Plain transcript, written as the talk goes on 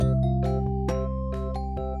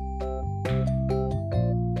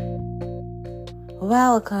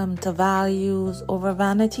Welcome to Values Over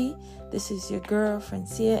Vanity. This is your girl,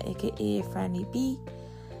 Francia, aka Franny B.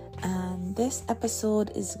 And this episode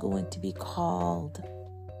is going to be called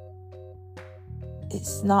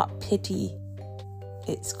It's Not Pity,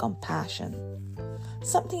 It's Compassion.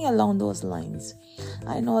 Something along those lines.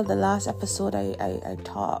 I know the last episode I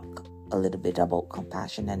talked a little bit about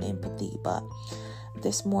compassion and empathy, but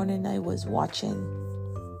this morning I was watching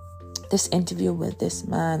this interview with this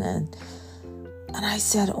man and I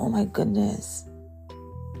said, oh my goodness,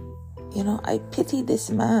 I pity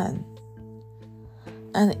this man.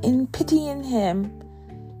 And in pitying him,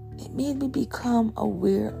 it made me become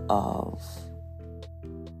aware of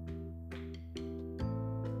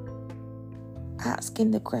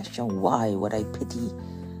asking the question, why would I pity?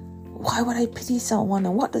 Why would I pity someone?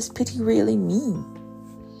 And what does pity really mean?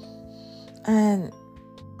 And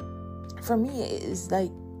for me, it is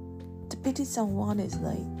like, to pity someone is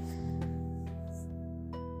like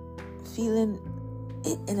feeling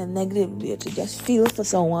it in a negative way, to just feel for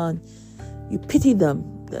someone. You pity them.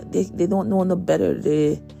 They don't know no better.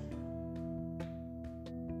 They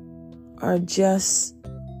are just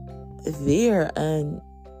there and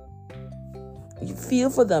you feel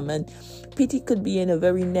for them. And pity could be in a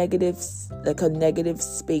very negative, like a negative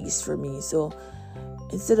space for me. So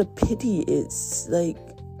instead of pity, it's like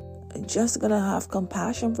I'm just gonna have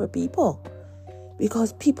compassion for people,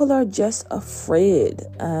 because people are just afraid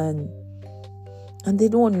and they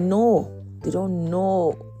don't know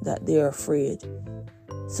that they're afraid,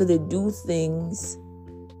 so they do things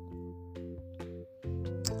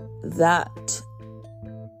that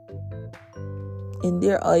in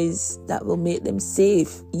their eyes that will make them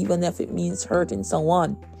safe, even if it means hurting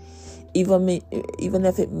someone, even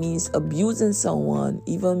if it means abusing someone,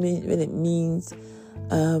 even when it means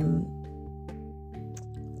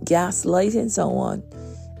gaslighting someone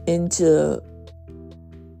into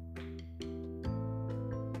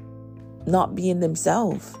not being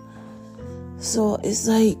themselves. So it's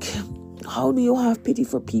like, how do you have pity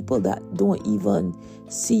for people that don't even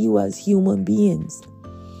see you as human beings?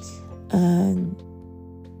 And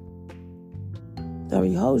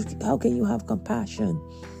how can you have compassion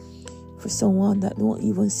for someone that don't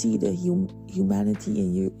even see the humanity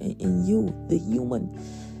in you, the human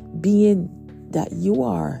being that you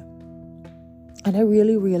are? And I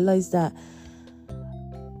really realized that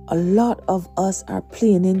a lot of us are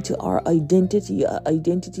playing into our identity, an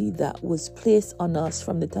identity that was placed on us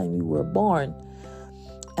from the time we were born.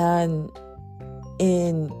 And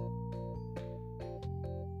in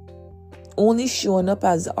only showing up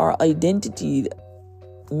as our identity,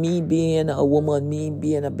 me being a woman, me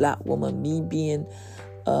being a black woman, me being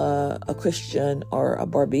a Christian or a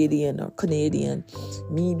Barbadian or Canadian,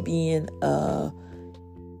 me being a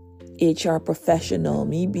HR professional,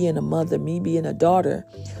 me being a mother, me being a daughter,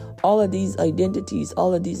 all of these identities,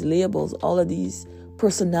 all of these labels, all of these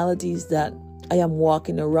personalities that I am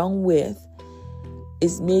walking around with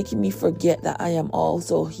is making me forget that I am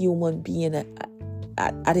also a human being.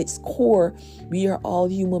 At its core, we are all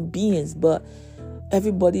human beings, but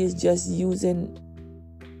everybody is just using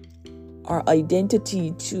our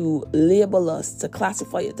identity to label us, to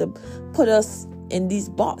classify it, to put us in these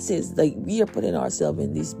boxes. Like we are putting ourselves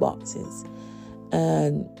in these boxes.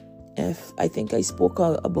 And I think I spoke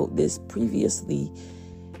about this previously.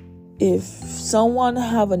 If someone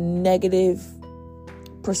have a negative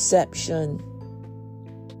perception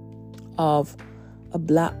of a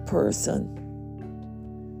black person,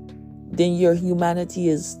 then your humanity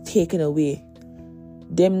is taken away.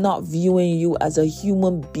 Them not viewing you as a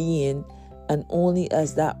human being and only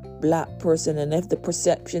as that black person. And if the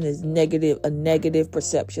perception is negative, a negative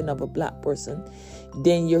perception of a black person,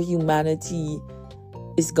 then your humanity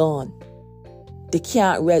is gone. You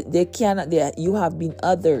have been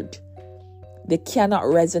othered. They cannot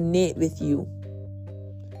resonate with you.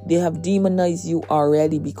 They have demonized you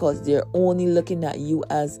already, because they're only looking at you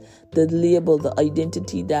as the label, the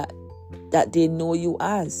identity that they know you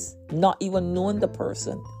as, not even knowing the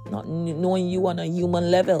person, not knowing you on a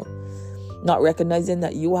human level, not recognizing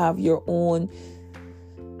that you have your own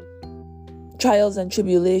trials and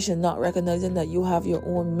tribulations, not recognizing that you have your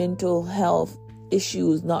own mental health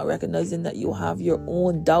issues, not recognizing that you have your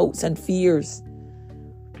own doubts and fears.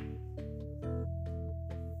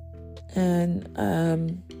 And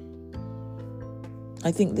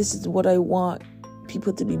I think this is what I want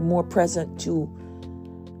people to be more present to.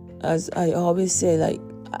 As I always say, like,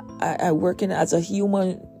 I working as a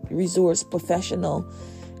human resource professional,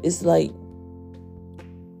 it's like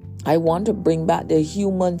I want to bring back the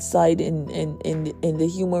human side in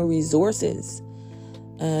the human resources.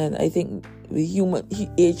 And I think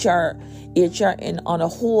HR and on a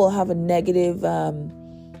whole have a negative,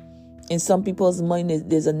 in some people's mind,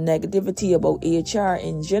 there's a negativity about HR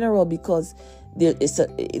in general, because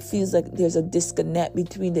it feels like there's a disconnect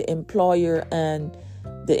between the employer and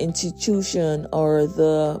the institution or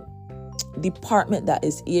the department that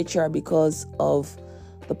is HR because of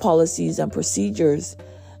the policies and procedures.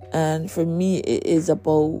 And for me, it is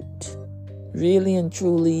about really and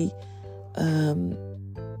truly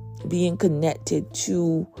being connected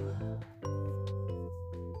to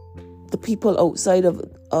the people outside of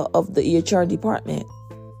the HR department.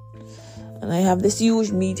 And I have this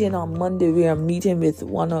huge meeting on Monday where I'm meeting with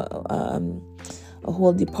a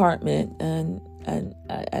whole department, and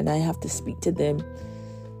I have to speak to them.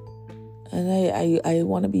 And I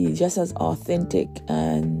want to be just as authentic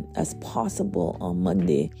and as possible on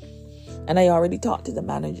Monday. And I already talked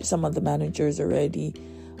to some of the managers already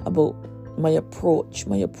about my approach.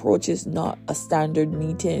 My approach is not a standard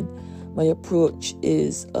meeting. My approach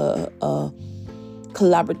is a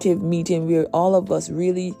collaborative meeting where all of us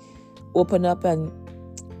really open up and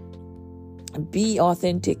be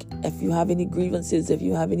authentic. If you have any grievances, if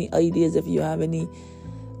you have any ideas, if you have any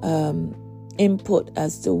input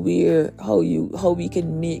as to how we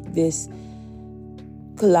can make this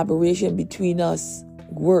collaboration between us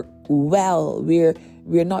work well, where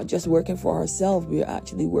we're not just working for ourselves, we're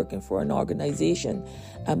actually working for an organization,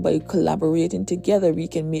 and by collaborating together we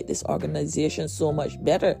can make this organization so much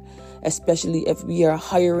better, especially if we are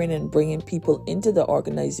hiring and bringing people into the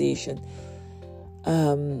organization.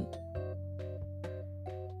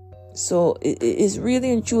 So it's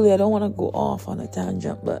really and truly, I don't want to go off on a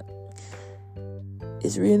tangent, but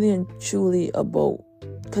it's really and truly about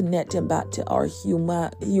connecting back to our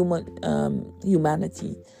humanity,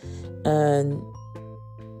 and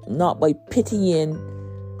not by pitying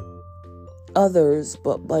others,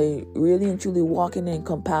 but by really and truly walking in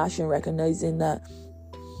compassion, recognizing that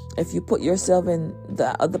if you put yourself in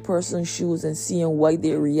the other person's shoes and seeing why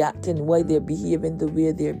they're reacting, why they're behaving the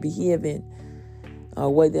way they're behaving, or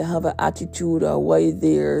why they have an attitude, or why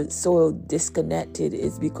they're so disconnected,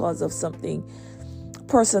 it's because of something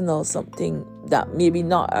personal, something that maybe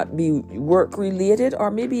not be work related,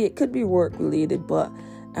 or maybe it could be work related, but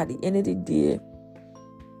at the end of the day,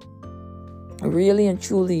 really and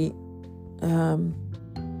truly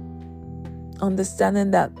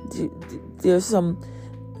understanding that there's some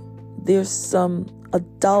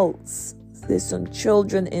adults, there's some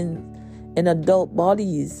children in adult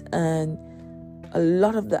bodies, and a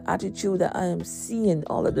lot of the attitude that I am seeing,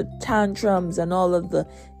 all of the tantrums and all of the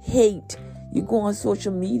hate. You go on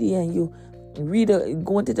social media and you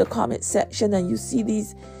go into the comment section and you see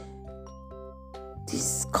these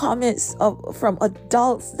comments from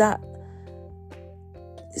adults that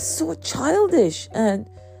is so childish and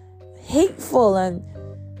hateful, and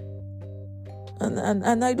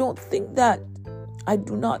I do not think that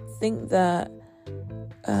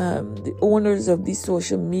the owners of these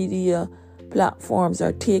social media platforms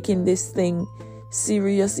are taking this thing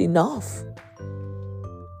serious enough,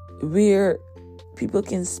 where people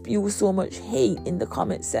can spew so much hate in the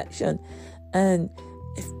comment section. And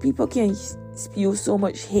if people can spew so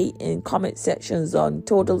much hate in comment sections on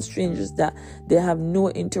total strangers that they have no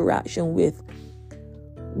interaction with,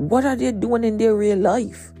 what are they doing in their real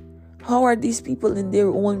life? How are these people in their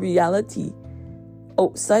own reality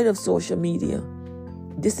outside of social media?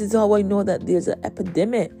 This is how I know that there's an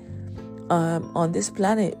epidemic on this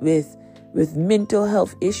planet with mental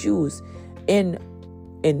health issues in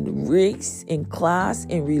race, in class,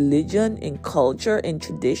 in religion, in culture, in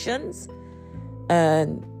traditions.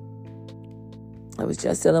 And I was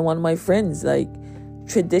just telling one of my friends, like,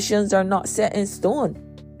 traditions are not set in stone.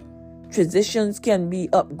 Traditions can be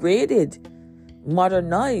upgraded,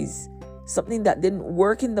 modernized. Something that didn't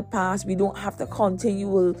work in the past, we don't have to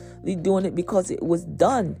continually doing it because it was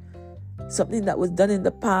done. Something that was done in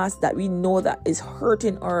the past that we know that is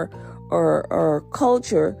hurting our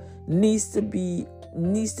culture needs to be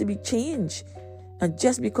changed. And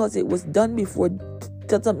just because it was done before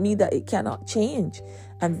doesn't mean that it cannot change.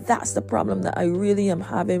 And that's the problem that I really am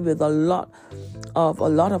having with a lot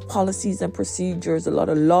of policies and procedures, a lot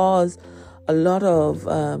of laws, a lot of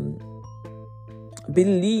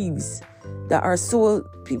beliefs that are so,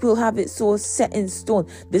 people have it so set in stone.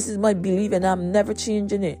 This is my belief and I'm never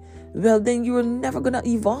changing it. Well, then you're never going to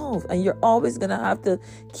evolve, and you're always going to have to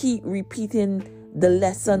keep repeating the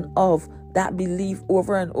lesson of that belief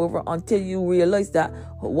over and over until you realize that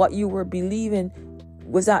what you were believing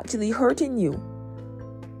was actually hurting you.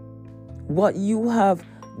 What you have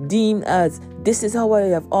deemed as, this is how I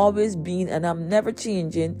have always been and I'm never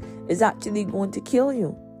changing, is actually going to kill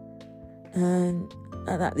you. And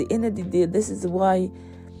at the end of the day, this is why,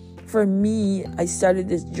 for me, I started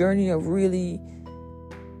this journey of really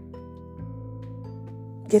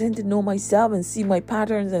getting to know myself and see my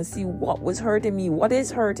patterns and see what was hurting me, what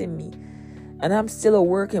is hurting me. And I'm still a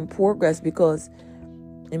work in progress, because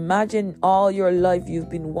imagine all your life you've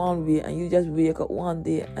been one way and you just wake up one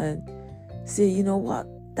day and say, you know what,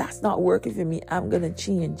 that's not working for me, I'm going to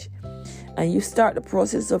change. And you start the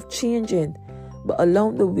process of changing, but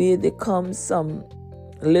along the way there comes some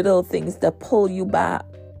little things that pull you back.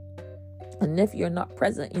 And if you're not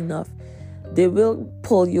present enough, they will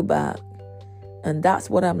pull you back. And that's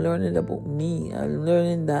what I'm learning about me. I'm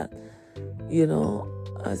learning that,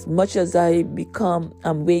 as much as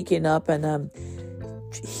I'm waking up and I'm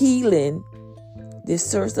healing, there's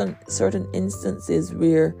certain instances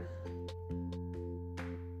where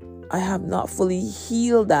I have not fully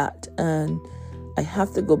healed that, and I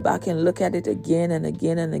have to go back and look at it again and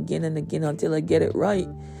again and again and again until I get it right.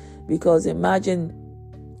 Because imagine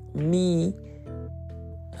me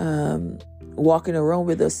walking around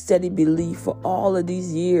with a steady belief for all of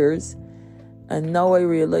these years, and now I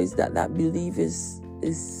realize that belief it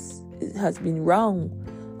has been wrong.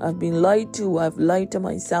 I've been lied to. I've lied to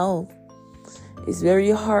myself. It's very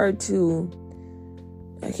hard to,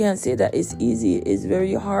 I can't say that it's easy. It's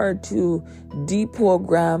very hard to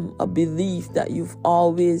deprogram a belief that you've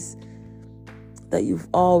always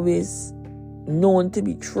known to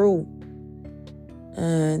be true.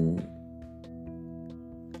 And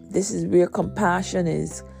this is where compassion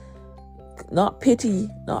is. Not pitying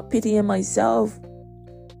myself,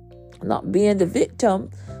 not being the victim.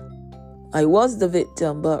 I was the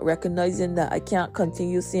victim, but recognizing that I can't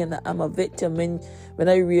continue saying that I'm a victim. And when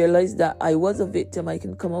I realize that I was a victim, I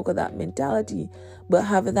can come out of that mentality. But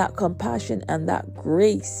having that compassion and that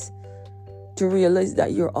grace to realize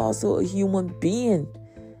that you're also a human being,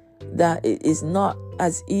 that it is not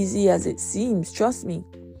as easy as it seems. Trust me.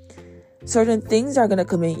 Certain things are going to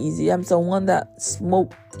come in easy. I'm someone that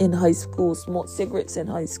smoked cigarettes in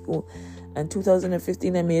high school. And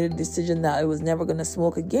 2015, I made a decision that I was never going to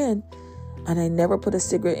smoke again. And I never put a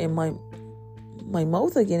cigarette in my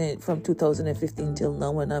mouth again from 2015 till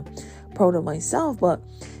now, and I'm proud of myself. But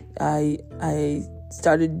I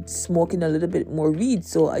started smoking a little bit more weed,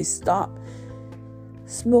 so I stopped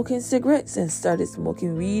smoking cigarettes and started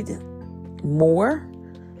smoking weed more.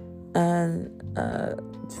 And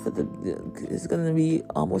it's going to be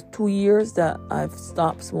almost 2 years that I've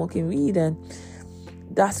stopped smoking weed, and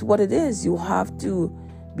that's what it is. You have to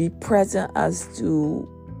be present as to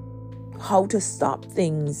how to stop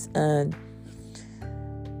things, and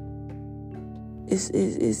it's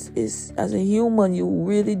as a human, you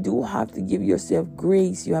really do have to give yourself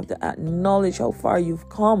grace. You have to acknowledge how far you've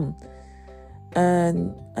come,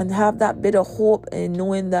 and have that bit of hope, and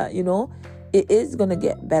knowing that it is gonna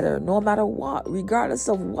get better no matter what, regardless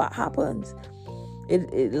of what happens.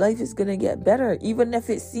 Life is gonna get better, even if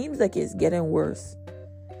it seems like it's getting worse.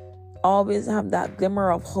 Always have that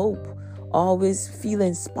glimmer of hope. Always feel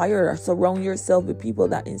inspired, or surround yourself with people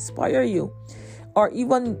that inspire you. Or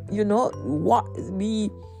even,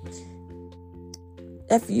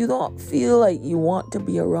 if you don't feel like you want to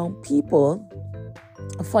be around people,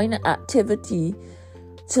 find an activity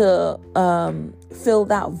to fill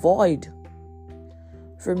that void.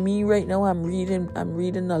 For me right now, I'm reading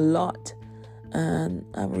a lot, and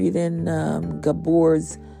I'm reading Gabor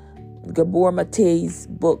Mate's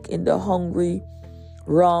book In the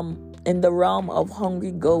Realm of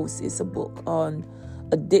Hungry Ghosts. It's a book on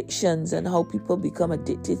addictions and how people become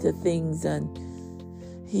addicted to things. And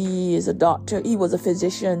he is a doctor. He was a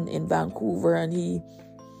physician in Vancouver, and he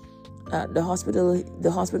at the hospital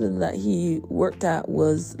that he worked at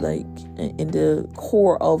was like in the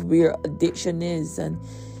core of where addiction is. And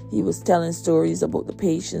he was telling stories about the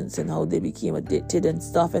patients and how they became addicted and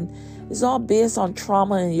stuff. And it's all based on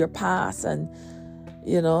trauma in your past, and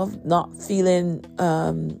not feeling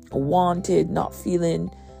wanted, not feeling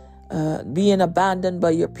being abandoned by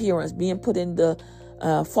your parents, being put in the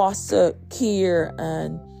foster care,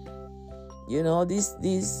 and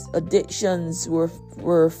these addictions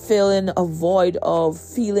were filling a void of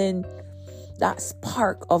feeling that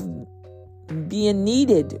spark of being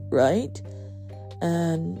needed, right?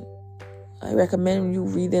 And I recommend you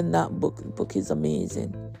reading that book. The book is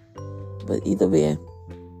amazing. But either way,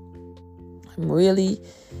 I'm really,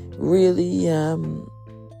 really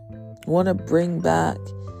want to bring back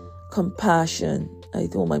compassion. I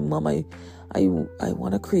told my mom I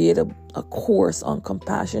want to create a course on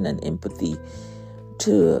compassion and empathy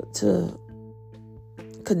to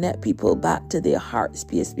connect people back to their heart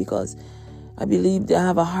space, because I believe they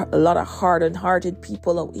have a lot of hardened-hearted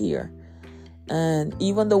people out here. And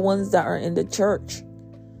even the ones that are in the church,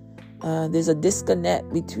 there's a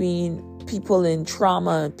disconnect between people in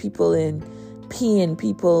trauma, people in pain,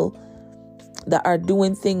 people that are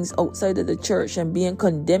doing things outside of the church and being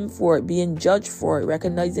condemned for it, being judged for it,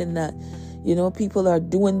 recognizing that, people are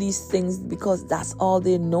doing these things because that's all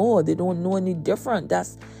they know. They don't know any different.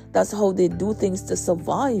 That's how they do things to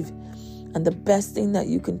survive. And the best thing that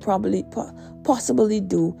you can possibly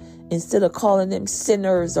do, instead of calling them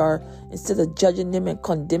sinners, or instead of judging them and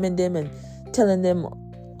condemning them and telling them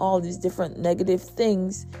all these different negative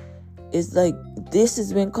things, is like, this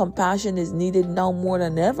is when compassion is needed now more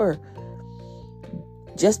than ever.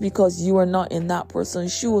 Just because you are not in that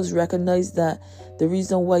person's shoes, recognize that the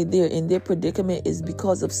reason why they're in their predicament is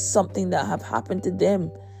because of something that have happened to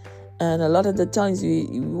them. And a lot of the times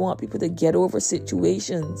you want people to get over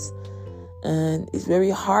situations. And it's very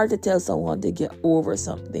hard to tell someone to get over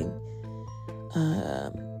something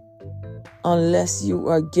unless you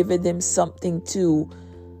are giving them something to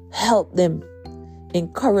help them,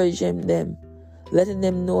 encouraging them, letting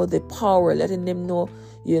them know the power, letting them know,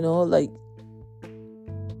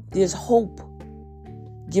 there's hope,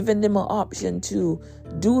 giving them an option to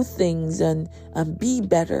do things and be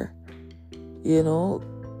better,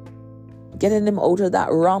 getting them out of that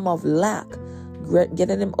realm of lack,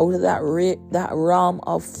 getting them out of that realm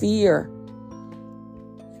of fear.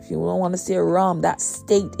 If you don't want to say realm, that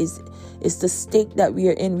state is the state that we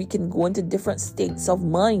are in. We can go into different states of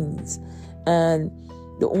minds, and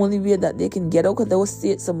the only way that they can get out of those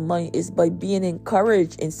states of mind is by being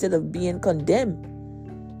encouraged instead of being condemned.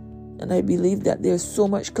 And I believe that there's so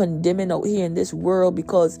much condemning out here in this world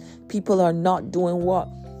because people are not doing what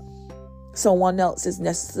someone else is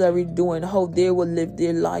necessarily doing, how they will live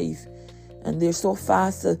their life. And they're so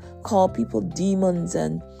fast to call people demons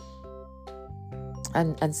and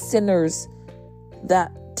sinners,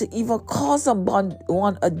 that to even call someone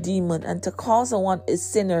a demon and to call someone a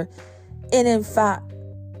sinner, and in fact,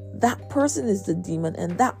 that person is the demon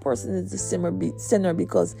and that person is the sinner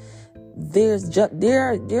because they're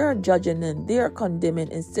judging and they're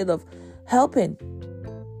condemning instead of helping.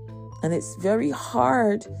 And it's very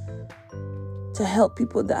hard to help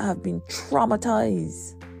people that have been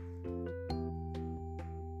traumatized.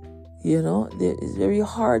 It's very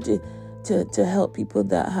hard to help people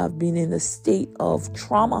that have been in a state of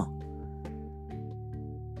trauma.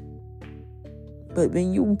 But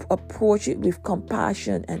when you approach it with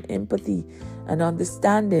compassion and empathy and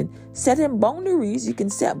understanding, setting boundaries, you can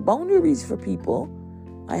set boundaries for people.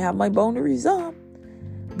 I have my boundaries up,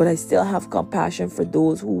 but I still have compassion for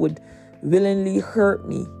those who would willingly hurt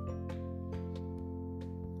me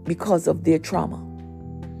because of their trauma.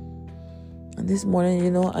 And this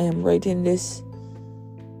morning, I am writing this.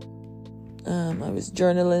 I was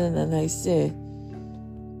journaling and I said,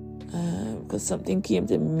 because something came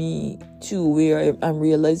to me too, where I'm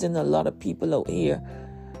realizing a lot of people out here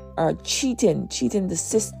are cheating the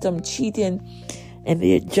system, cheating in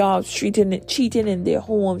their jobs, cheating in their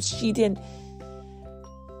homes, cheating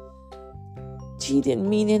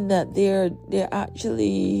meaning that they're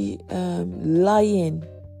actually lying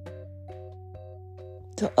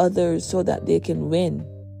to others so that they can win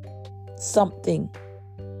something.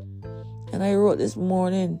 And I wrote this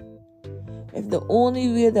morning, if the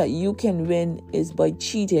only way that you can win is by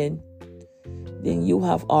cheating, then you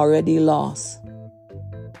have already lost.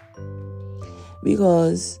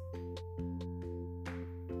 Because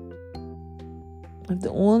if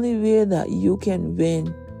the only way that you can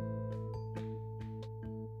win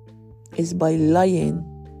is by lying,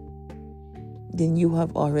 then you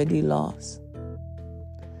have already lost.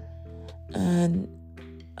 And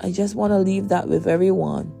I just want to leave that with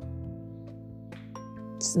everyone.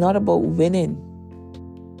 It's not about winning.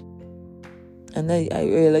 And I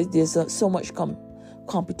realize there's so much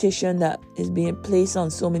competition that is being placed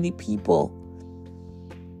on so many people.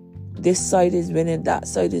 This side is winning, that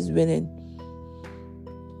side is winning.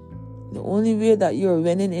 The only way that you're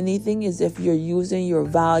winning anything is if you're using your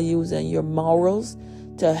values and your morals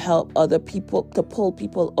to help other people, to pull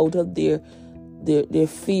people out of their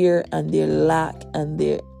fear and their lack and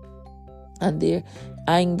their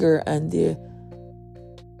anger and their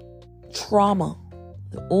trauma.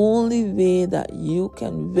 The only way that you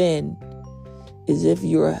can win is if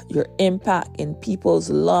your impact in people's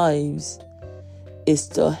lives is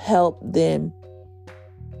to help them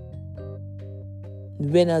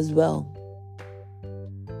win as well.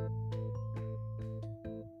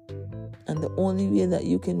 And the only way that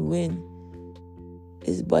you can win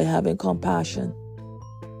is by having compassion.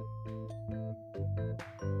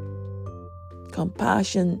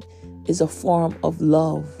 Compassion is a form of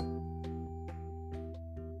love.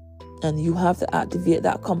 And you have to activate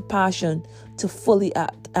that compassion to fully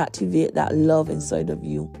activate that love inside of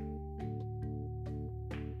you.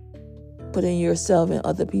 Putting yourself in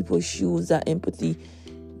other people's shoes, that empathy,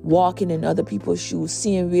 walking in other people's shoes,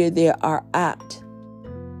 seeing where they are at.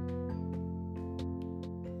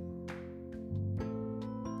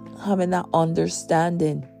 Having that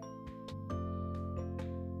understanding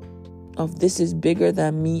of this is bigger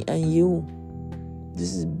than me and you.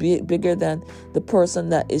 This is bigger than the person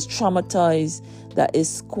that is traumatized, that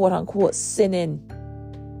is quote unquote sinning.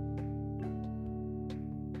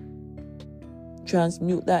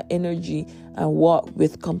 Transmute that energy and walk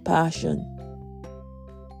with compassion.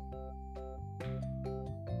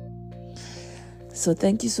 So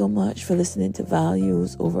thank you so much for listening to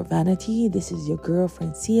Values Over Vanity. This is your girl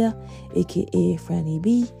Francia, aka Franny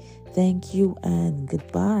B. Thank you and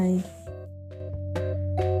goodbye.